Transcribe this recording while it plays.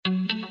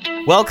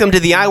Welcome to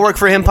the I Work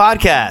For Him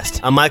podcast.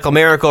 I'm Michael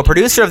Miracle,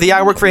 producer of the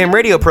I Work For Him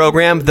radio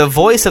program, the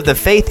voice of the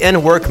faith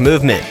and work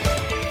movement.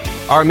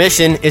 Our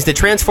mission is to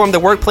transform the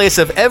workplace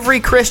of every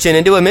Christian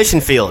into a mission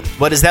field.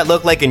 What does that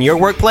look like in your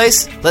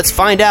workplace? Let's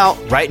find out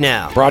right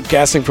now.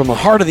 Broadcasting from the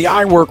heart of the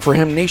I Work For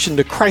Him nation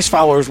to Christ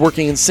followers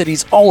working in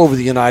cities all over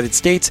the United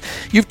States,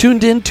 you've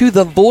tuned in to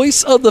the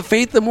voice of the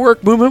faith and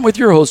work movement with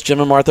your hosts,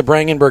 Jim and Martha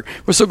Brangenberg.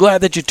 We're so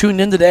glad that you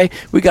tuned in today.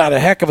 We got a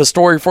heck of a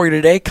story for you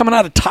today coming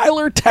out of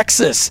Tyler,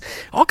 Texas.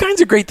 All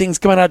kinds of great things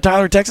coming out of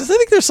Tyler, Texas. I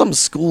think there's some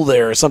school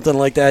there or something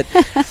like that.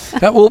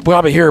 We'll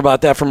probably hear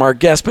about that from our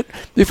guest. But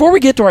before we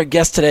get to our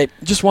guest today,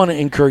 just want to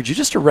encourage you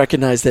just to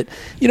recognize that,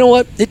 you know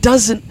what,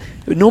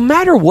 no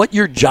matter what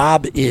your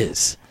job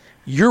is,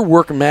 your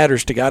work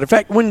matters to God. In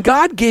fact, when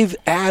God gave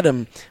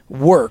Adam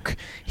work,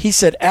 he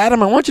said,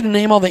 Adam, I want you to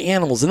name all the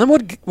animals. And then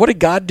what did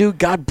God do?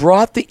 God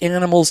brought the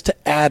animals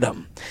to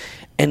Adam,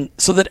 and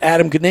so that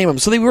Adam could name them.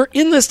 So they were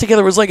in this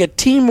together. It was like a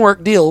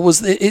teamwork deal.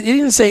 It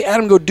didn't say,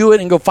 Adam, go do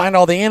it and go find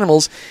all the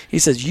animals. He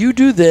says, you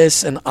do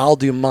this and I'll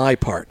do my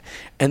part.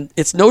 And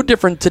it's no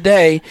different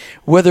today,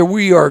 whether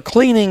we are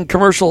cleaning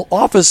commercial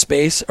office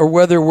space or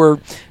whether we're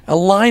a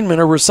lineman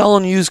or we're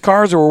selling used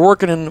cars or we're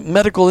working in the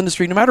medical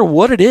industry. No matter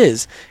what it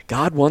is,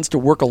 God wants to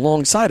work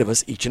alongside of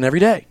us each and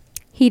every day.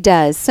 He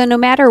does. So no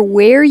matter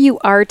where you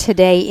are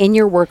today in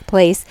your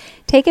workplace,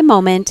 take a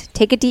moment,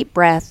 take a deep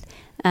breath,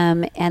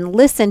 and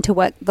listen to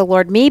what the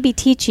Lord may be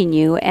teaching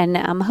you. And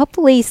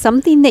hopefully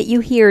something that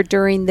you hear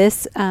during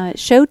this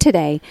show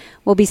today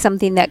will be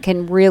something that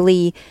can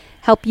really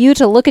help you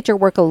to look at your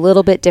work a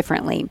little bit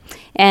differently.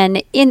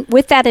 And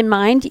with that in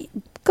mind,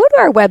 go to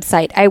our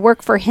website,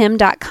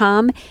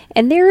 iworkforhim.com.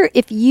 And there,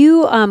 if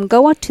you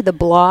go up to the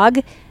blog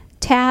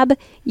tab,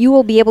 you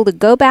will be able to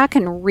go back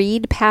and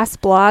read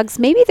past blogs.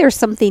 Maybe there's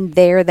something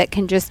there that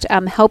can just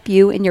help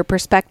you in your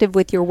perspective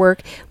with your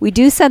work. We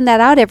do send that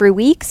out every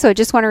week, so I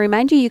just want to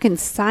remind you, you can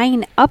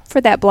sign up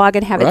for that blog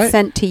and have it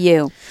sent to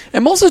you.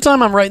 And most of the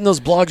time I'm writing those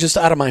blogs just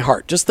out of my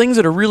heart, just things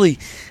that are really,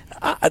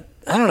 I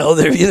don't know,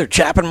 they're either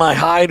chapping my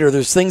hide or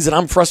there's things that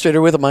I'm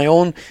frustrated with in my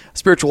own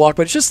spiritual walk,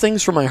 but it's just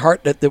things from my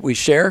heart that we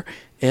share.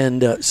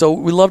 And so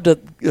we love to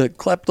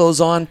clap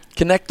those on,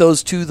 connect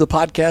those to the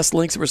podcast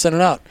links that we're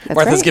sending out. That's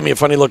Martha's right. giving me a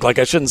funny look, like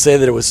I shouldn't say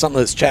that it was something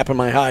that's chapping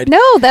my hide. No,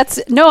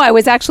 I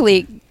was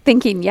actually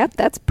thinking, yep,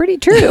 that's pretty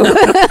true.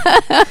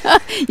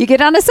 You get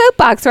on a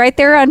soapbox right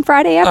there on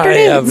Friday afternoons.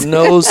 I have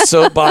no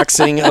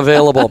soapboxing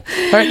available.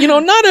 All right,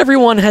 not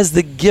everyone has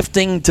the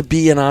gifting to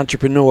be an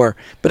entrepreneur,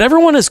 but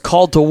everyone is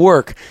called to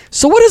work.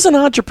 So what does an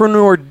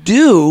entrepreneur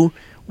do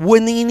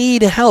when they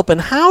need help?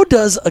 And how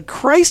does a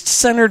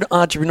Christ-centered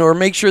entrepreneur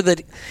make sure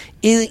that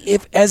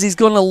as he's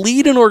going to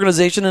lead an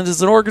organization and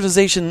as an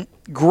organization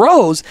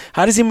grows,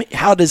 how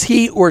does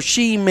he or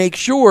she make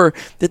sure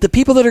that the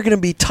people that are going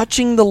to be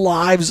touching the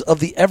lives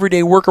of the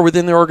everyday worker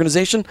within their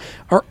organization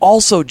are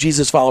also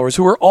Jesus followers,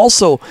 who are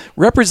also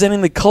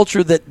representing the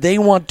culture that they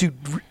want to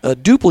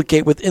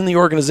duplicate within the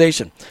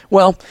organization?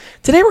 Well,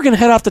 today we're going to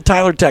head off to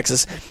Tyler,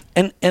 Texas,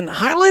 and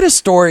highlight a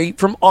story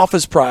from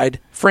Office Pride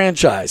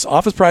Franchise,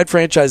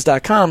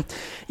 OfficePrideFranchise.com.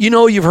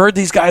 You've heard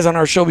these guys on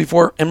our show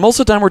before, and most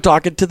of the time we're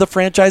talking to the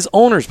franchise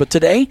owners. But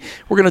today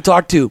we're going to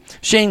talk to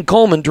Shane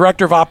Coleman,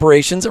 Director of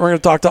Operations, and we're going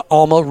to talk to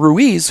Alma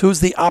Ruiz, who's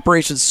the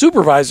Operations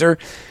Supervisor.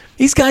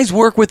 These guys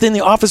work within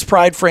the Office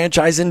Pride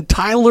franchise in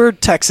Tyler,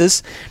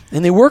 Texas,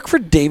 and they work for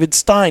David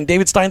Stein.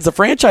 David Stein's the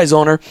franchise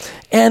owner,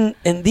 and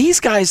these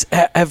guys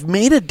have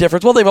made a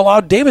difference. Well, they've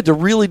allowed David to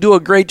really do a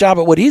great job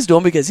at what he's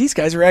doing because these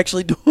guys are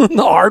actually doing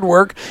the hard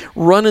work,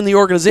 running the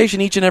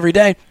organization each and every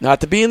day. Not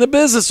to being the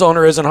business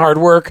owner isn't hard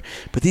work,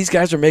 but these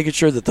guys are making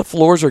sure that the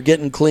floors are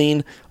getting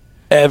clean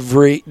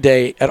every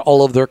day at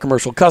all of their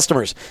commercial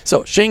customers.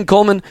 So Shane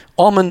Coleman,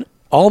 Alma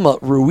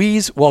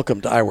Ruiz,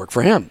 welcome to I Work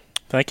For Him.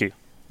 Thank you.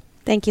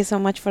 Thank you so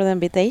much for the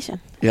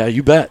invitation. Yeah,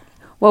 you bet.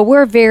 Well,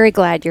 we're very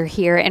glad you're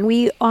here, and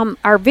we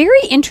are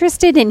very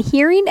interested in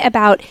hearing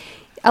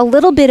a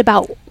little bit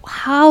about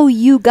how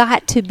you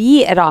got to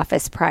be at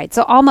Office Pride.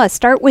 So, Alma,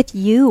 start with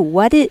you.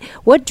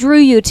 What drew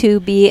you to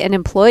be an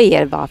employee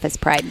of Office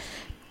Pride?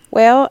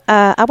 Well,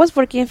 I was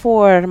working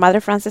for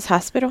Mother Frances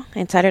Hospital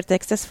in Tyler,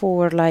 Texas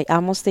for like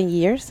almost 10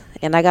 years,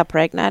 and I got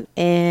pregnant.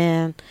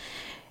 And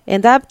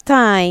in that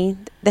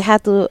time, they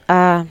had to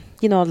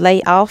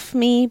lay off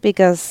me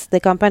because the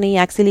company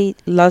actually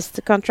lost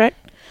the contract.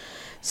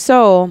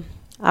 So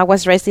I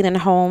was resting at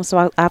home.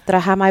 So after I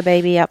had my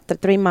baby, after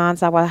 3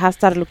 months, I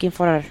started looking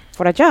for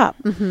a job.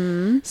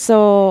 Mm-hmm.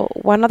 So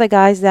one of the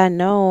guys that I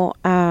know,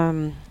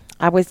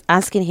 I was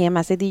asking him,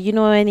 I said, do you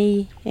know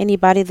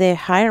anybody that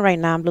hiring right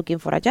now? I'm looking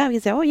for a job. He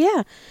said, oh,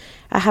 yeah.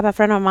 I have a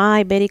friend of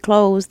mine, very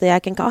close, that I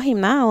can call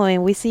him now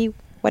and we see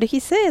what he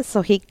says.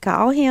 So he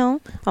called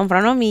him in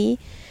front of me.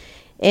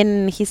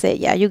 And he said,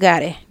 yeah, you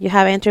got it. You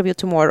have an interview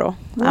tomorrow.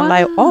 Wow. I'm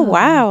like, oh,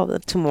 wow,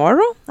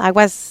 tomorrow? I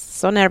was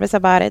so nervous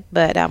about it,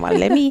 but I'm like,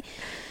 let me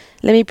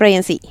pray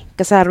and see,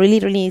 because I really,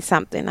 really need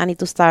something. I need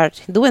to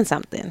start doing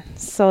something.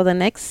 So the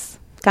next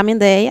coming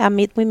day, I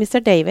meet with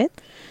Mr. David,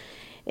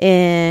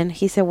 and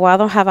he said, well, I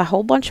don't have a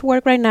whole bunch of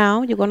work right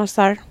now. You're going to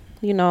start,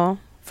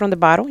 from the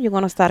bottom. You're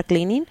going to start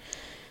cleaning.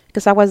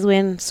 Because I was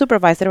doing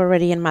supervisor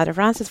already in Mother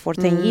Francis for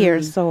 10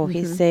 years. So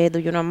he said, do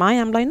you not mind?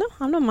 I'm like, no,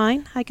 I don't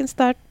mind. I can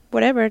start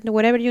whatever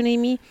you need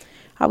me.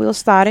 I will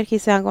start it. He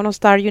said, I'm going to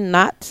start you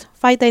not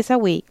 5 days a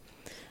week.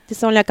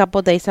 Just only a couple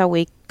of days a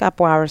week,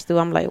 couple hours too.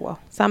 I'm like, well,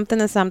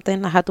 something is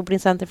something. I had to bring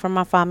something from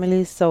my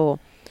family. So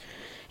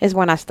it's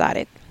when I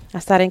started. I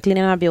started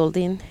cleaning a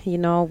building,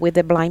 with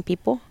the blind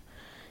people.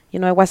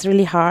 It was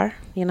really hard,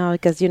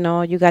 because, you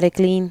got to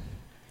clean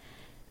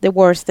the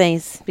worst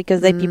things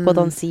because the people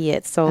don't see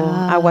it. So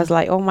I was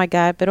like, oh my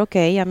God, but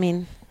okay. I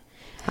mean,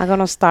 I'm going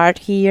to start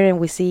here and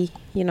we see,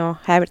 how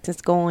everything's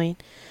going,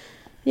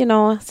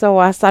 So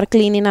I start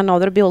cleaning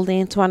another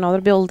building to another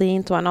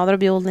building to another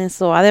building.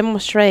 So I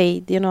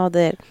demonstrate,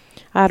 that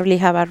I really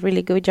have a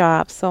really good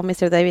job. So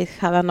Mr. David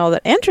had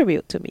another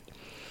interview to me.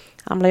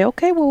 I'm like,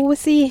 okay, well, we'll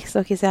see.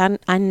 So he said,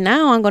 and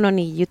now I'm going to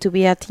need you to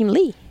be a team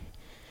lead.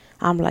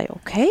 I'm like,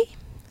 okay.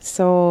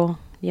 So,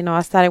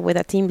 I started with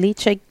a team lead,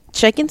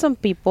 checking some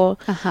people,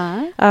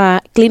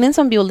 cleaning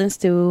some buildings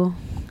too,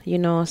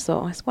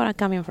 so it's where I'm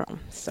coming from.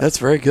 So. That's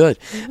very good.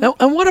 Now,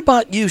 and what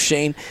about you,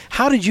 Shane?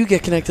 How did you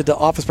get connected to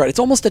Office Pride? It's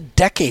almost a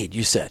decade,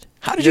 you said.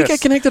 How did you get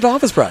connected to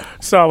Office Pride?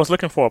 So I was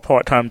looking for a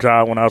part-time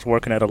job when I was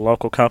working at a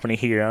local company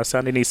here. I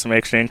said I need some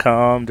extra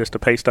income just to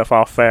pay stuff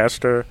off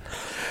faster.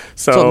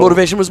 So the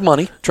motivation was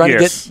money, trying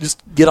to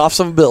get off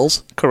some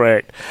bills.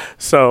 Correct.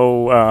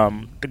 So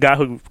the guy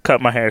who cut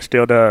my hair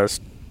still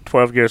does.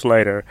 12 years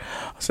later,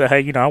 I said,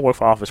 hey, I work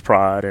for Office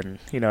Pride. And,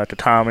 at the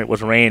time it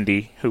was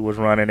Randy who was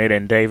running it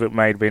and David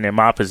might have been in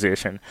my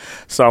position.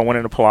 So I went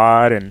and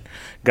applied and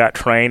got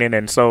training.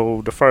 And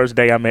so the first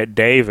day I met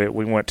David,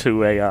 we went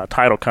to a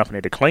title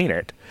company to clean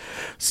it.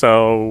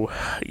 So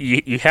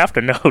you have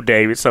to know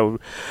David. So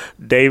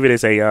David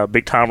is a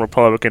big-time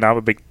Republican. I'm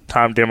a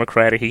big-time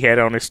Democrat. He had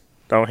it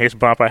on his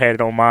bump. I had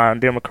it on mine,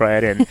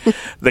 Democrat. And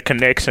the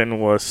connection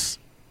was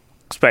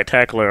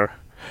spectacular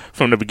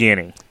from the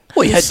beginning.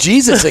 Well, you had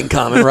Jesus in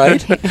common,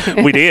 right?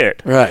 We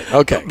did. Right,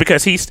 okay.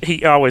 Because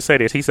he always said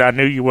this. He said, I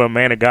knew you were a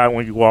man of God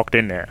when you walked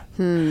in there.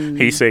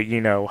 He said,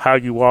 how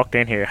you walked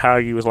in here, how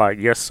you was like,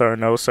 yes, sir,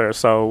 no, sir.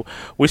 So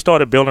we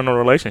started building a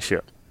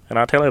relationship. And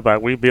I tell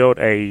everybody, we built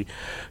a,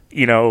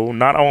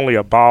 not only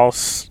a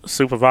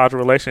boss-supervisor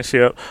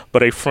relationship,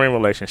 but a friend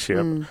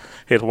relationship.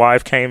 His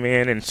wife came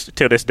in, and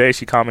till this day,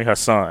 she called me her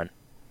son.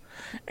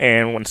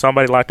 And when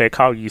somebody like that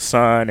call you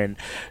son, and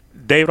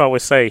David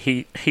always say,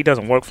 he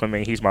doesn't work for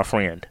me, he's my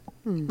friend.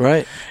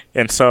 Right.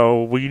 And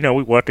so we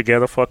worked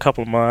together for a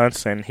couple of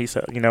months, and he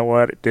said, you know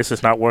what, this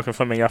is not working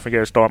for me. I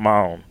figured to start my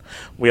own.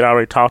 We had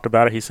already talked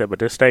about it. He said, but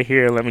just stay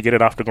here and let me get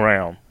it off the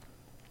ground.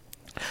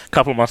 A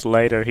couple of months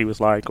later, he was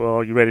like,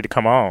 well, you ready to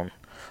come on?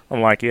 I'm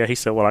like, yeah. He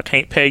said, well, I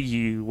can't pay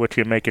you what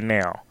you're making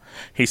now.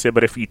 He said,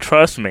 but if you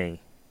trust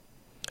me,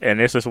 and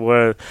this is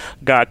where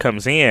God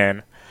comes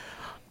in,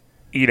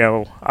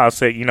 I'll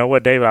say, you know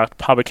what, David, I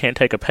probably can't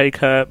take a pay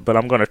cut, but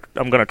I'm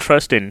gonna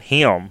trust in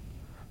Him.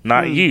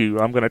 Not you.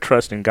 I'm going to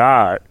trust in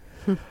God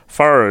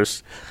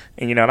first.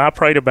 And, and I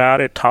prayed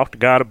about it, talked to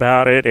God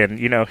about it. And,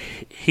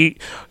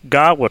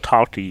 God will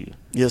talk to you.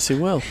 Yes, He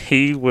will.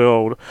 He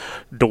will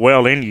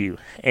dwell in you.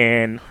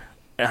 And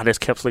I just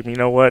kept thinking, you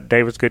know what?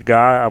 David's a good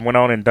guy. I went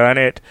on and done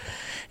it.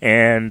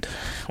 And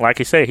like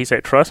he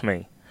said, trust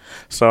me.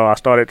 So I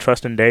started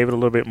trusting David a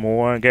little bit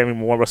more and gave me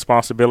more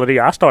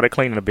responsibility. I started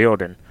cleaning the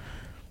building.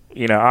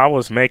 I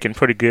was making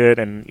pretty good.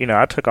 And,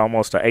 I took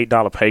almost an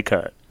 $8 pay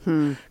cut.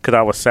 Because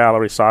I was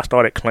salary, so I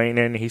started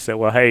cleaning. He said,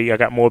 well, hey, I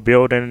got more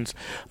buildings.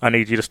 I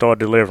need you to start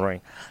delivering.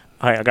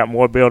 Hey, I got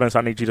more buildings.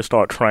 I need you to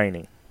start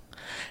training.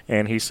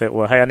 And he said,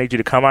 well, hey, I need you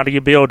to come out of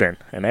your building.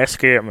 And that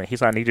scared me. He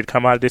said, I need you to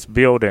come out of this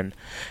building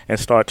and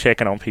start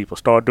checking on people,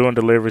 start doing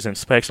deliveries,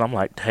 inspection. I'm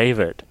like,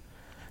 David.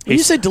 When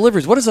you say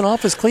deliveries, what does an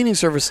office cleaning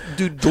service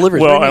do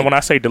deliveries? Well, and when I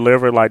say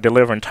deliver, like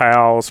delivering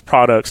towels,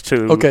 products to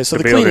so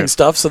the building. Cleaning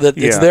stuff so that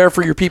it's there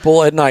for your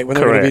people at night when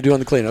they're going to be doing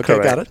the cleaning. Okay,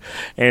 Correct. Got it.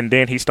 And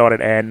then he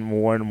started adding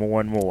more and more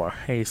and more.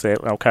 He said,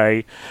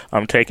 okay,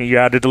 I'm taking you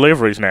out of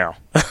deliveries now.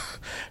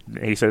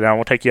 He said, I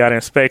want to take you out of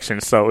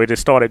inspections. So it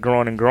just started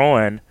growing and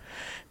growing.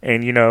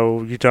 And,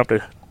 you jump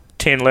to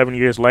 10, 11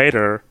 years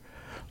later,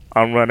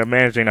 I'm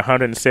managing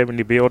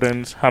 170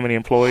 buildings. How many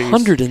employees?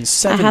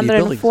 170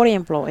 140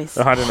 employees.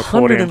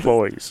 140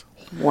 employees.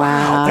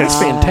 Wow. That's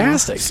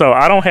fantastic. So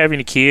I don't have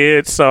any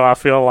kids, so I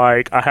feel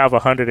like I have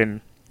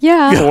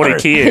 140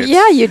 kids.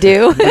 Yeah, you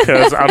do.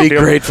 Because I'm Be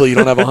grateful you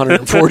don't have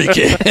 140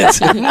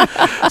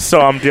 kids.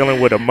 So I'm dealing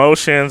with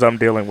emotions. I'm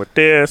dealing with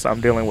this. I'm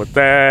dealing with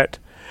that.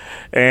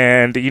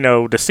 And,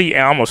 to see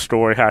Alma's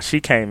story, how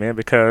she came in,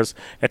 because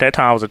at that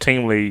time I was a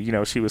team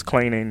lead. She was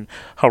cleaning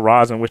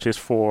Horizon, which is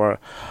for,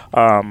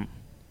 I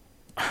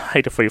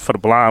hate to say for the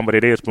blind, but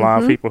it is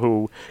blind people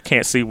who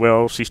can't see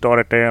well. She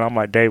started there, and I'm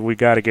like, Dave, we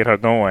got to get her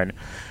going.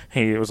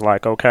 He was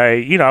like,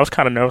 okay. I was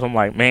kind of nervous. I'm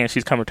like, man,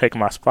 she's coming to take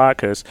my spot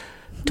because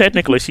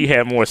technically she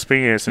had more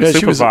experience in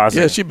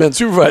supervising. She'd been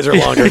supervisor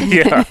longer.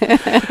 Yeah.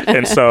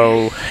 And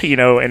so,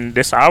 and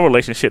this our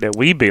relationship that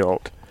we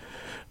built.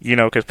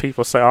 Because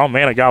people say, oh,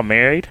 man, are y'all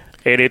married?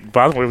 And it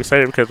bothers me when we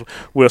say it because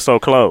we're so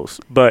close.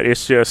 But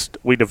it's just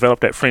we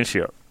developed that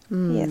friendship.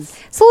 Yes.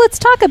 So let's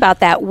talk about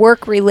that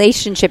work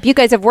relationship. You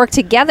guys have worked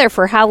together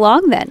for how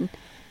long then?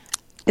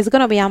 It's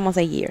going to be almost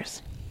 8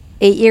 years.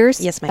 8 years?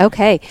 Yes, ma'am.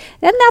 Okay.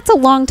 Then that's a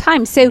long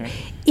time. So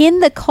in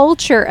the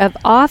culture of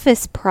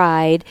Office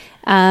Pride,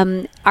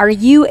 are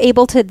you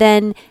able to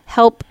then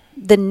help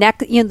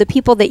the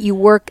people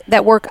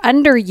that work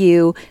under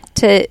you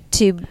to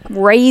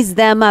raise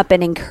them up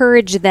and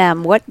encourage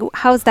them? What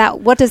does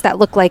that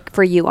look like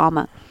for you,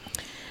 Alma?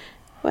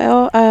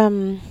 Well,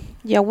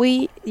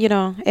 we,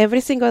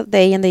 every single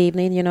day in the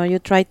evening, you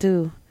try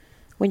to,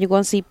 when you go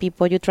and see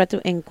people, you try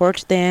to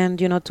encourage them,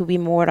 to be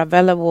more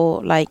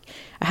available. Like,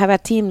 I have a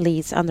team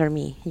leads under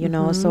me,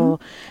 so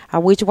I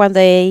wish one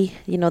day,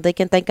 they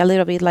can think a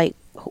little bit like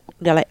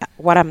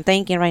what I'm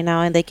thinking right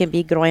now, and they can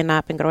be growing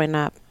up growing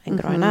up,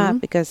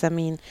 because,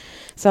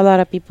 it's a lot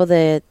of people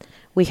that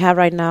we have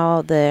right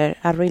now that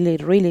are really,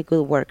 really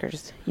good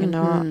workers,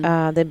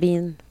 they've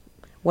been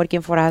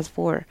working for us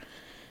for,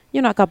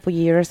 a couple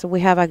years. We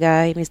have a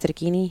guy, Mr.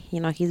 Kinney,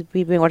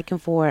 we've been working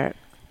for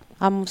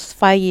almost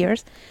 5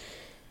 years.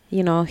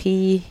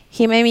 He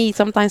made me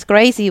sometimes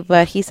crazy,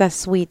 but he's a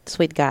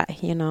sweet guy.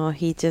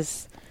 He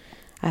just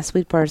a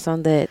sweet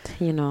person that,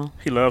 He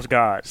loves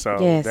God, so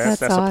Yes. that's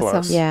That's a plus.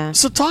 awesome. Yeah.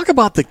 So talk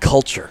about the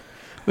culture.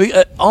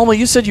 Alma,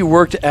 you said you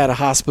worked at a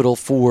hospital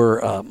for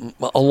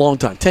a long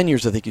time, 10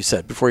 years, I think you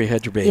said, before you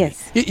had your baby.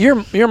 Yes.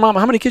 Your mom,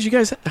 how many kids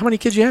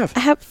you have? I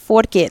have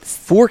 4 kids.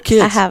 4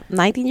 kids. I have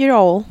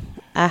 19-year-old.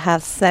 I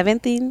have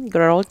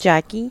 17-year-old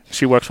Jackie.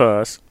 She works for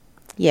us.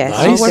 Yes,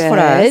 Nice. she works for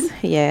Good. us.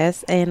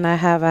 Yes, and I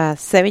have a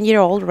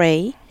 7-year-old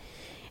Ray,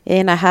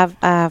 and I have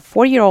a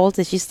 4-year-old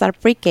that she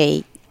started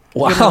pre-K.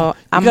 Wow.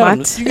 I'm You got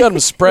not. them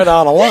spread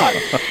out a lot.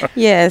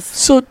 Yes.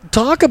 So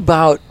talk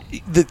about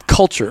the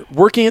culture,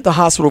 working at the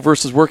hospital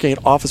versus working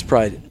at Office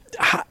Pride.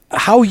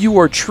 How you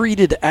are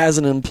treated as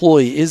an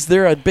employee. Is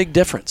there a big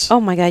difference?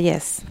 Oh my God,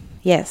 yes.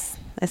 Yes.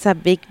 It's a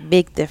big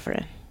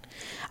difference.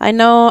 I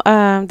know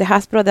the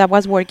hospital that I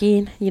was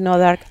working,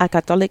 they're a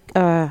Catholic,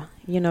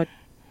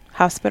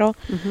 hospital,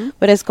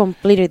 but it's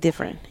completely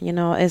different.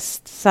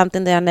 It's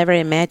something that I never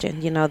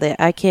imagined, that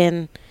I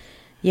can,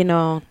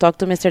 talk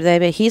to Mr.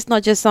 David. He's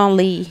not just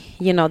only,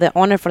 the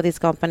owner for this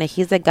company.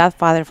 He's the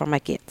godfather for my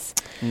kids.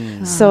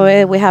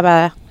 So we have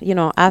a,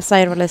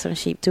 outside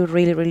relationship too,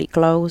 really, really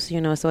close,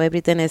 so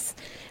everything is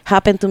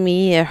happened to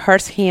me. It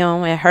hurts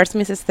him. It hurts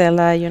Mrs.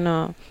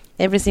 Stella,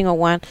 every single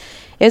one.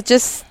 It's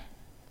just,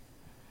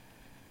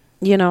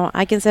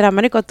 I can say a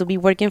miracle to be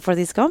working for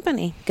this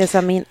company because,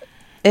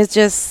 it's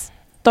just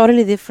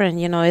totally different.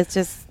 It's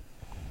just,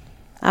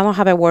 I don't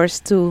have a words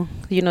to,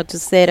 to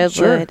say it,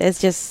 Sure. but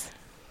it's just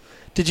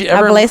Did you a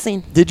ever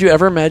blessing. Did you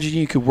ever imagine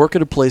you could work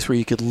at a place where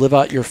you could live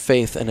out your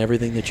faith in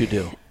everything that you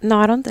do? No,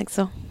 I don't think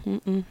so.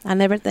 I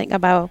never think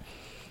about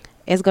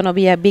it's going to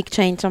be a big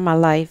change in my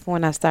life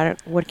when I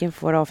start working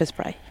for Office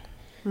Pride.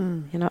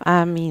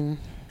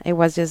 It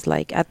was just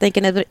like, I think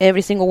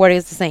every single word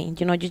is the same.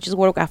 You just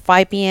work at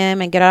 5 p.m.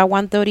 and get out at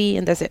 1:30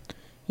 and that's it.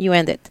 You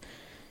end it.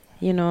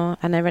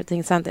 I never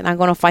think I'm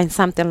going to find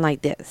something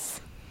like this.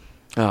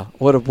 Oh,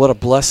 what a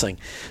blessing.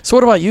 So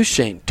what about you,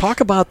 Shane? Talk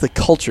about the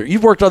culture.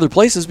 You've worked other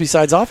places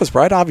besides Office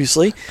Pride,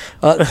 obviously.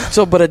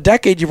 But a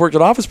decade you've worked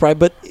at Office Pride.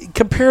 But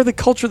compare the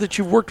culture that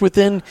you've worked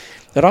within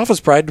at Office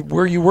Pride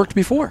where you worked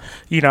before.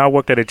 I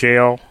worked at a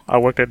jail.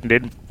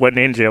 Wasn't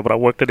in jail, but I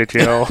worked at a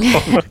jail.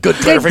 Good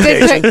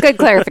clarification. Good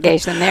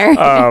clarification there.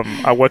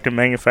 I worked in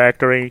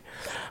manufacturing.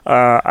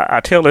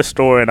 I tell this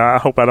story, and I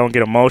hope I don't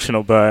get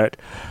emotional, but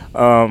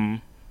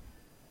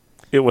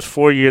it was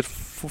 4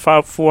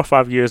 or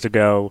 5 years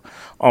ago.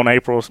 On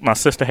April, my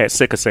sister had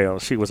sickle cell.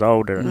 She was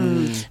older,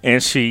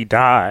 and she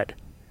died.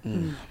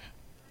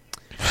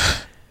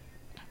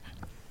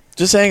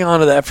 Just hang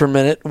on to that for a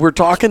minute. We're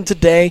talking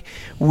today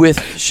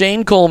with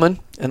Shane Coleman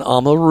and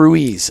Alma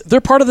Ruiz.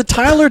 They're part of the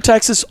Tyler,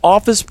 Texas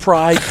Office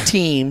Pride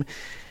team.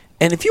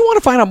 And if you want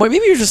to find out more,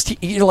 maybe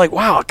you're like,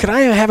 wow, could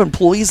I have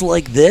employees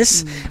like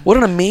this? What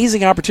an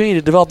amazing opportunity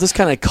to develop this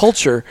kind of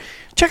culture.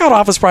 Check out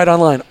Office Pride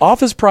online,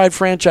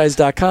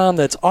 officepridefranchise.com.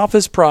 That's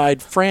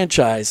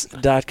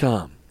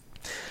officepridefranchise.com.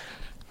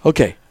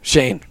 Okay,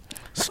 Shane.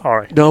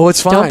 Sorry. No,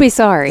 it's fine. Don't be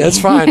sorry. That's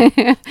fine.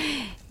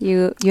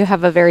 You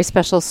have a very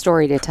special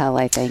story to tell,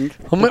 I think.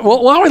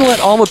 Well, why don't we let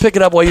Alma pick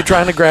it up while you're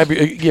trying to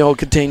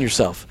contain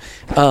yourself?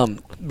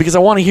 Because I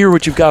want to hear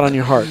what you've got on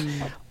your heart.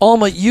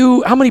 Alma,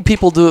 how many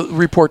people do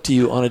report to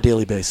you on a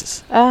daily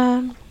basis?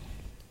 I'm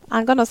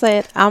going to say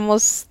it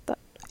almost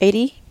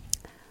 80.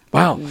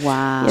 Wow.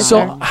 Wow. Yes,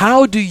 So sir.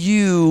 how do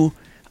you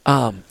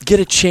get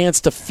a chance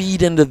to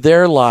feed into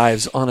their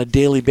lives on a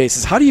daily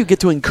basis? How do you get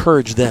to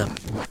encourage them?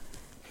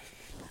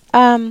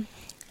 I'm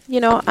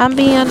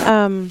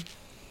being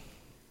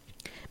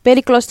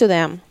very close to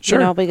them,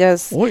 Sure.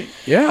 because Boy,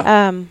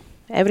 yeah.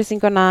 every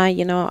single night,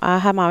 I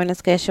have my own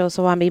schedule,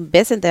 so I'm being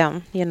visiting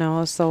them,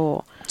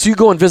 so So you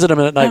go and visit them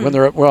at night when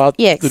they're out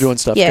yes, they're doing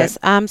stuff. Yes,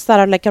 Okay? I'm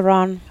started like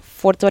around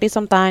 4:30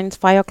 sometimes,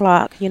 5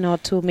 o'clock,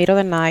 to middle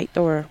of the night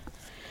or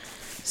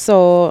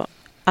so.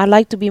 I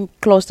like to be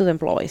close to the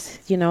employees.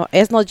 You know,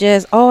 it's not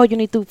just, oh, you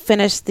need to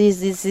finish this,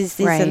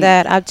 Right. and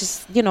that. I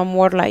just, you know,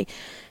 more like,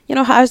 you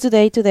know, how's the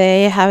day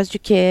today? How's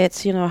your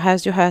kids? You know,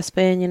 how's your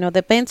husband? You know,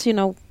 depends, you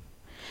know.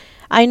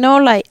 I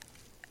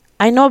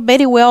know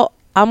very well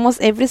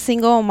almost every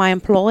single of my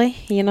employee,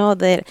 you know,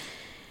 that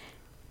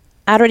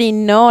I already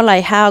know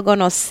like how I'm going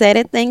to set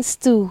it things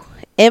to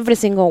every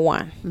single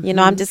one. You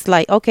know, I'm just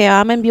like, okay,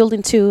 I'm in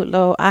building 2.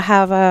 So I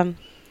have,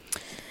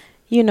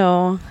 you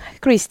know,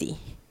 Christy.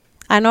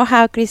 I know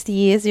how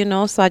Christy is, you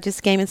know, so I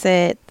just came and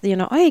said, you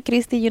know, hey,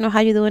 Christy, you know,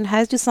 how you doing?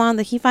 How's your son?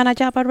 Did he find a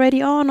job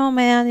already? Oh, no,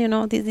 man, you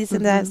know, this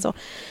and that. So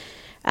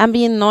I'm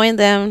being knowing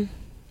them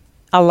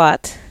a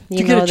lot.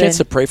 Did you get a chance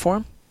to pray for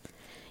him?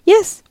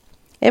 Yes.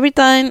 Every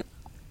time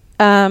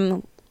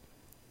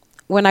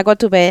when I go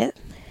to bed,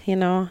 you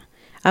know,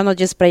 I'm not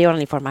just pray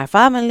only for my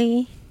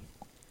family.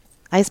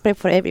 I just pray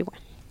for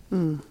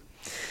everyone.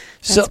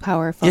 That's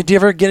powerful. Yeah, do you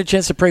ever get a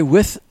chance to pray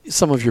with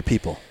some of your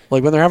people?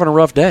 Like when they're having a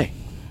rough day?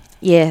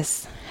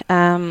 Yes.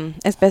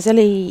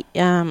 Especially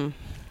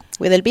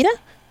with Elvira.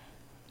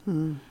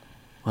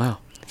 Wow.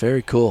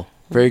 Very cool.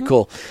 Very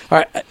cool. All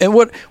right. And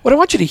what I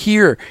want you to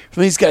hear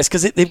from these guys,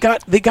 because they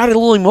got a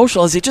little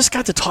emotional, is they just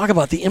got to talk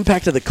about the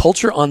impact of the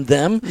culture on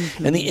them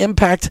and the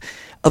impact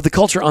of the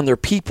culture on their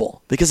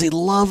people, because they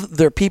love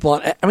their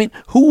people. I mean,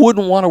 who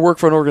wouldn't want to work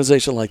for an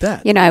organization like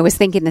that? You know, I was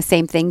thinking the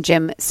same thing,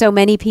 Jim. So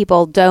many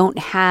people don't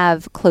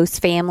have close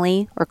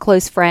family or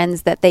close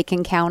friends that they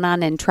can count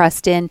on and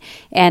trust in.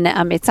 And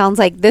it sounds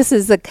like this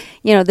is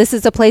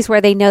a place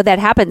where they know that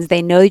happens.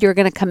 They know you're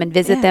going to come and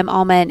visit them,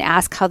 Alma, and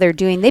ask how they're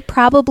doing. They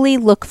probably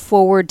look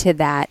forward to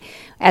that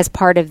as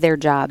part of their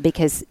job,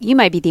 because you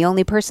might be the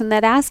only person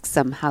that asks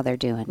them how they're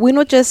doing. We're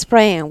not just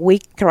praying. We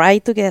cry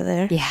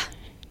together. Yeah.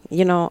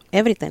 You know,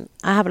 everything.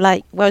 I have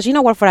like, well, she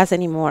don't work for us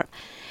anymore.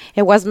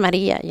 It was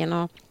Maria, you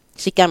know.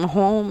 She came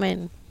home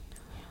and,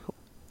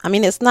 I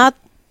mean, it's not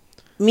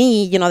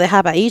me, you know, they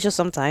have an issue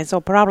sometimes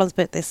or problems,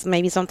 but it's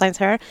maybe sometimes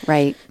her.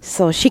 Right.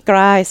 So she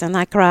cries and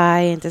I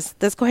cry and just,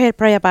 let's go ahead and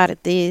pray about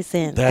it, this.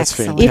 And That's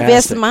Excellent. fantastic.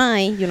 if it's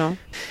mine, you know.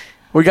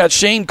 We got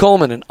Shane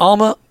Coleman and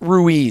Alma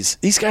Ruiz.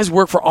 These guys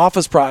work for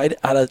Office Pride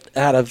out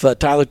of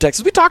Tyler,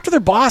 Texas. We talked to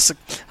their boss, I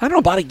don't know,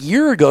 about a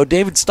year ago,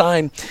 David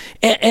Stein,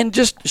 and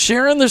just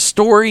sharing their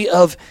story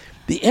of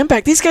the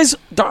impact. These guys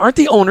aren't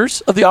the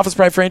owners of the Office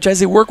Pride franchise.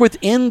 They work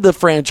within the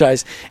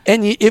franchise.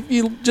 And if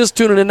you just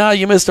tuned in now,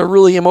 you missed a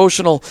really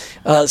emotional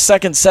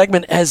second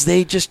segment as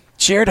they just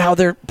shared how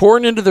they're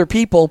pouring into their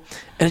people,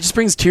 and it just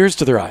brings tears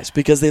to their eyes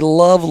because they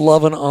love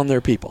loving on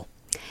their people.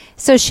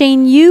 So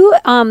Shane, you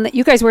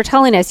guys were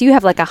telling us you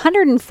have like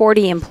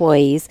 140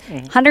 employees,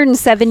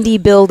 170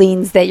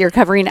 buildings that you're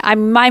covering.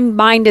 My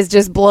mind is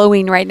just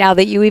blowing right now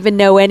that you even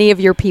know any of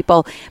your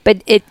people.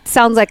 But it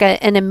sounds like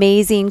an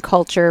amazing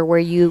culture where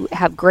you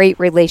have great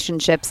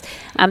relationships.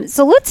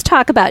 So let's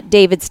talk about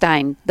David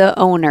Stein, the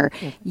owner.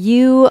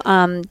 You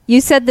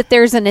said that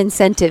there's an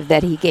incentive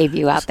that he gave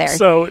you out there.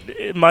 So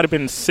it might have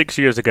been 6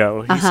 years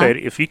ago. He said,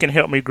 if you can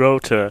help me grow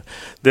to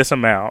this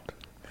amount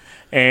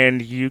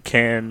and you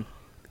can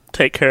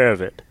take care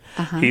of it.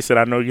 He said,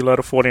 I know you love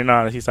the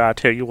 49ers. He said, I'll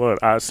tell you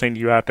what, I'll send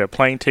you out there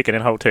plane ticket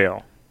and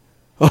hotel.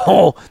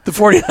 Oh, the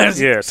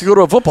 49ers Yes. to go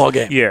to a football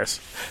game.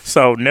 Yes.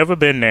 So never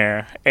been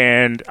there.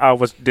 And I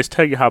was just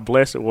tell you how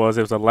blessed it was.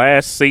 It was the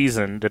last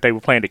season that they were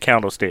playing the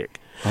Candlestick.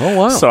 Oh,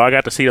 wow. So I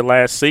got to see the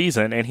last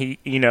season. And he,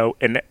 you know,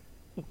 and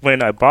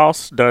when a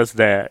boss does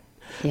that,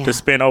 to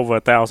spend over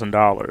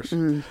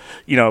 $1,000,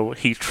 you know,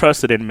 he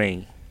trusted in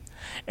me.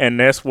 And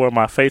that's where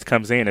my faith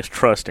comes in, is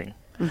trusting.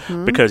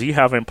 Because you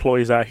have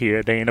employees out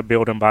here, they in a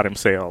building by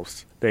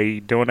themselves. They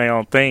doing their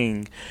own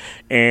thing,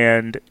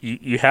 and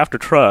you have to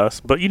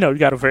trust, but you know, you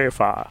got to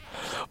verify.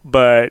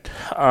 But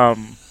I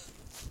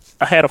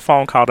had a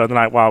phone call the other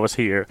night while I was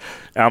here,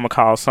 and I'm going to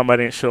call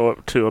somebody didn't show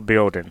up to a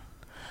building.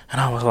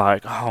 And I was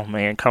like, oh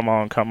man, come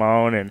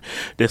on, and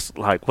this,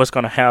 like, what's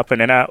going to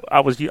happen? And I'm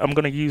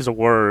going to use the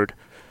word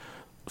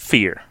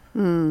fear.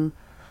 And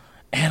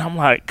I'm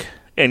like,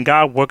 and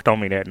God worked on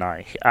me that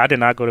night. I did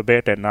not go to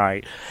bed that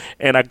night.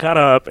 And I got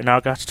up and I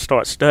got to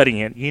start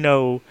studying. You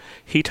know,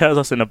 he tells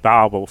us in the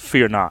Bible,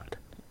 fear not.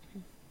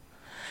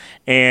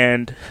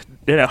 And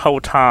then the whole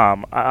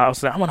time, I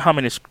was like, I wonder how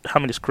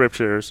many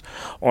scriptures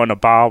on the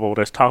Bible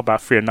that's talk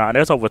about fear not.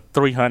 There's over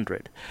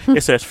 300.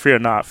 It says, fear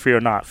not, fear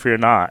not, fear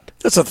not.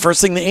 That's the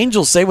first thing the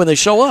angels say when they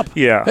show up.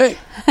 Yeah. Hey.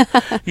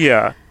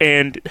 Yeah.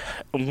 And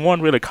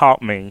one really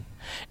caught me.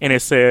 And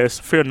it says,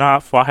 fear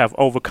not, for I have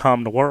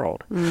overcome the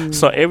world.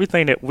 So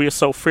everything that we're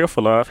so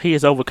fearful of, he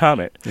has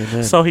overcome it.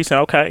 Amen. So he said,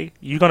 okay,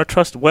 you're going to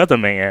trust the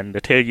weatherman to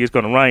tell you it's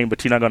going to rain,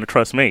 but you're not going to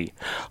trust me.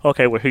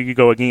 Okay, well, here you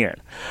go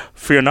again.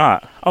 Fear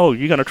not. Oh,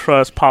 you're going to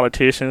trust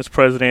politicians,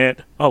 president.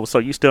 Oh, so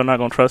you're still not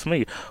going to trust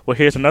me. Well,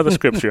 here's another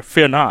scripture.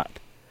 Fear not,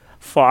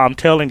 for I'm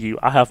telling you,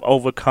 I have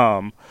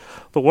overcome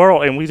the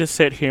world. And we just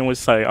sit here and we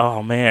say,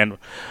 oh, man,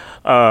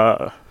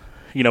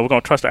 you know, we're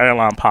going to trust the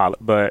airline pilot.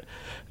 But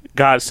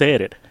God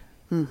said it.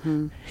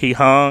 He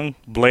hung,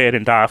 bled,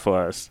 and died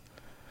for us.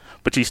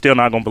 But you're still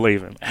not going to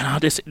believe him.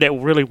 And that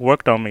really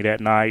worked on me that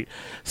night,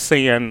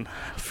 saying,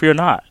 fear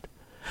not.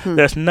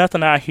 There's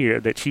nothing out here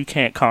that you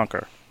can't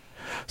conquer.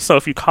 So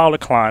if you call a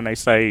client, they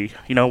say,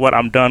 you know what,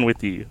 I'm done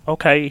with you.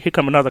 Okay, here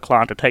come another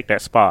client to take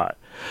that spot.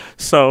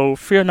 So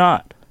fear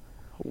not.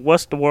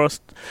 What's the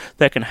worst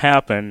that can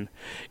happen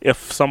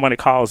if somebody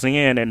calls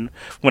in? And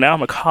when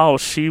Alma called,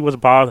 she was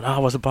bothered. I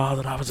was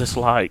bothered. I was just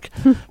like,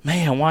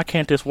 man, why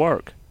can't this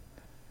work?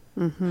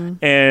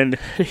 Mm-hmm. And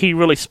he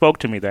really spoke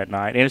to me that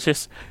night. And it's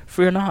just,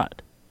 fear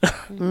not.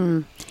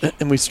 And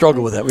we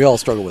struggle with that. We all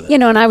struggle with it. You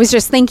know, and I was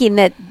just thinking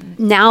that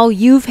now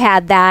you've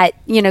had that,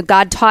 you know,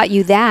 God taught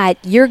you that,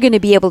 you're going to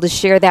be able to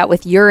share that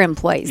with your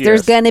employees. Yes.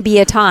 There's going to be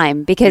a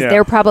time because Yeah.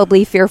 they're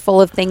probably fearful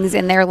of things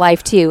in their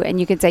life too. And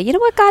you can say, you know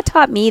what, God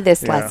taught me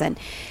this Yeah. lesson.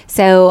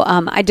 So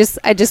I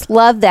just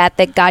love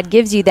that God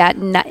gives you that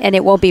and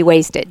it won't be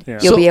wasted. Yeah.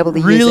 You'll So be able to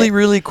use really, it.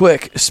 really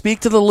quick,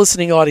 speak to the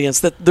listening audience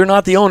that they're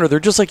not the owner.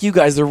 They're just like you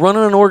guys. They're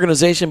running an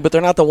organization, but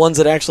they're not the ones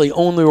that actually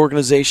own the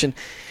organization.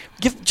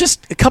 Give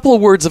just a couple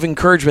of words of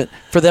encouragement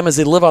for them as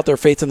they live out their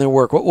faith in their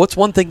work. What's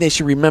one thing they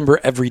should remember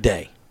every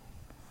day?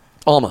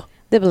 Alma.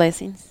 The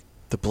blessings.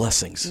 The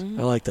blessings.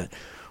 I like that.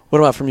 What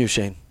about from you,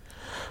 Shane?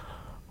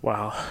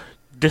 Wow.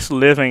 Just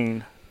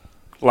living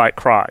like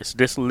Christ.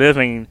 Just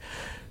living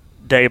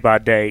day by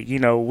day. You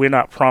know, we're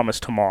not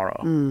promised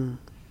tomorrow.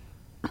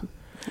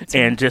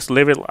 And just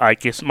live it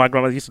like it's, my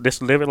grandmother used to,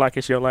 just live it like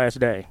it's your last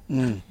day.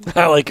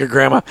 I like your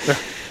grandma.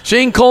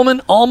 Shane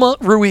Coleman, Alma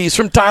Ruiz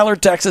from Tyler,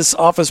 Texas,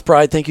 Office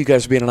Pride. Thank you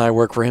guys for being on I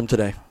Work for Him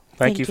today.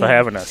 Thank you for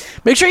having us.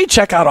 Make sure you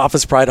check out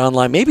Office Pride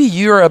online. Maybe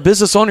you're a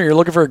business owner. You're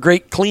looking for a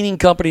great cleaning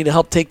company to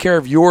help take care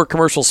of your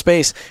commercial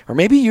space. Or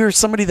maybe you're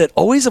somebody that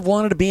always have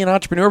wanted to be an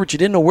entrepreneur, but you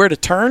didn't know where to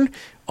turn.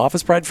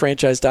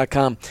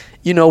 OfficePrideFranchise.com.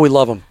 You know we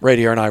love him right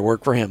here, and I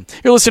Work for Him.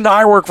 You're listening to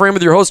I Work for Him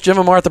with your host, Jim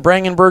and Martha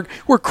Brangenberg.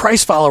 We're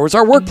Christ followers.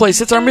 Our workplace,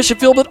 it's our mission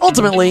field, but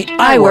ultimately,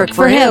 I work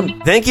for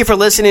Him. Thank you for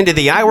listening to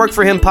the I Work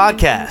for Him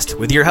podcast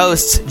with your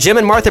hosts, Jim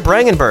and Martha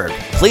Brangenberg.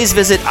 Please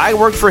visit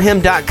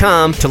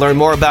iworkforhim.com to learn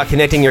more about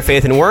connecting your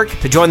faith and work,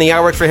 to join the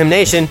I Work for Him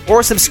Nation,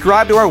 or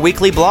subscribe to our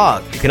weekly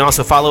blog. You can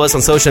also follow us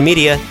on social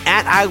media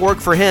at I Work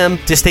for Him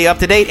to stay up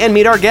to date and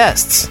meet our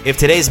guests. If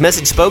today's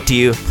message spoke to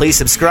you, please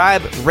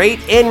subscribe, rate,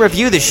 and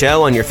review the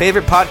show on your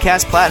favorite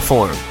podcast platform.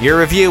 Your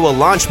review will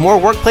launch more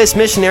workplace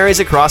missionaries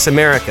across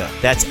America.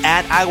 That's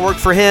at I Work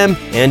for Him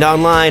and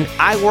online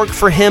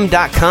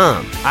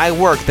iworkforhim.com. I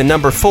work the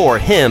number 4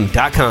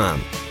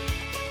 him.com.